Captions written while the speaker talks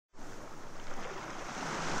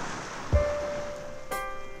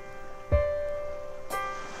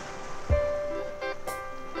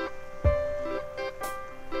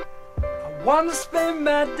wanna spend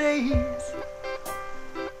my days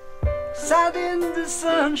sat in the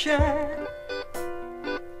sunshine,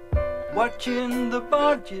 watching the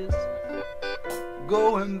barges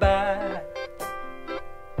going by.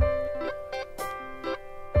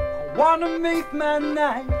 I wanna make my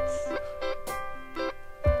nights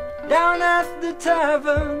down at the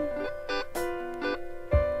tavern,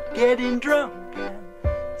 getting drunk and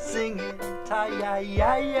singing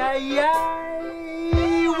tie-yi-yi-yi-yi.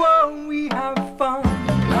 Won't we have fun?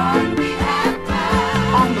 Won't we have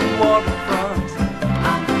fun? On the waterfront.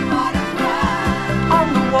 On the waterfront. On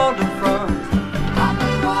the waterfront. On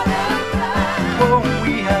the waterfront. Won't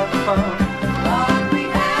we have fun? Won't we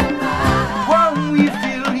have fun? Won't we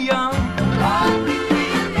feel young? Won't we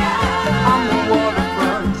feel young? On the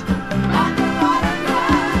waterfront. On the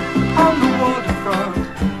waterfront. On the waterfront.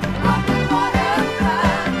 On the waterfront.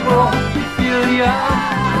 Won't we feel young?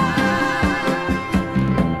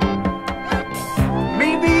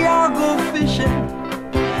 Maybe I'll go fishing,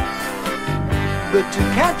 but to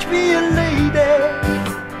catch me a lady,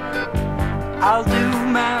 I'll do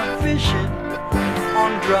my fishing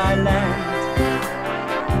on dry land.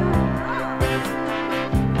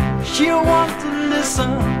 She'll want to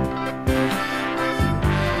listen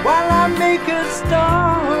while I make a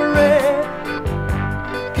story,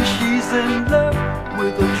 'cause she's in love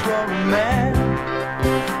with a troll man.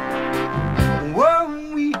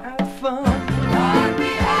 Won't we have fun? Won't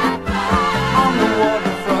we have fun? On the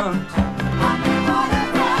waterfront. On the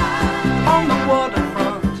waterfront. On the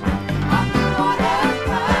waterfront. On the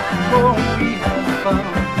waterfront. Won't we have fun?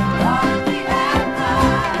 Won't we have fun?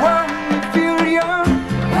 Won't we feel young?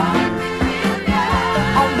 Won't we feel young?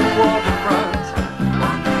 On the waterfront.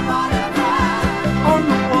 On the waterfront. On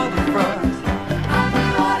the waterfront. On the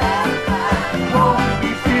waterfront. Won't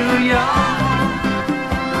we feel young?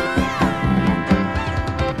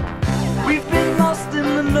 We've been lost in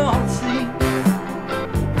the North Sea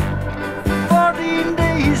 14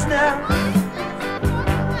 days now,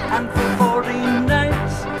 and for 14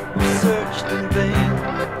 nights we searched in vain.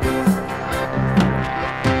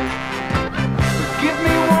 But give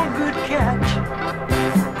me one good catch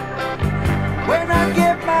when I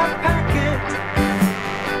get my packet.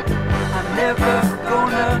 I'm never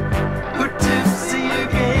gonna put to sea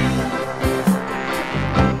again.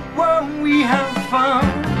 Won't we have fun?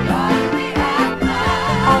 Won't we have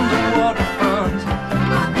fun? On the waterfront.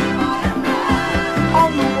 On the waterfront.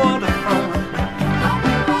 On the waterfront. On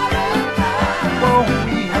the waterfront. Won't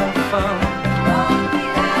we have fun? Won't we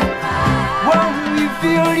have fun? Won't we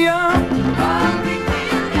feel young? Won't we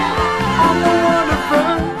feel young? On the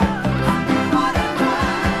waterfront. On the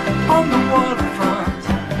waterfront. On the waterfront.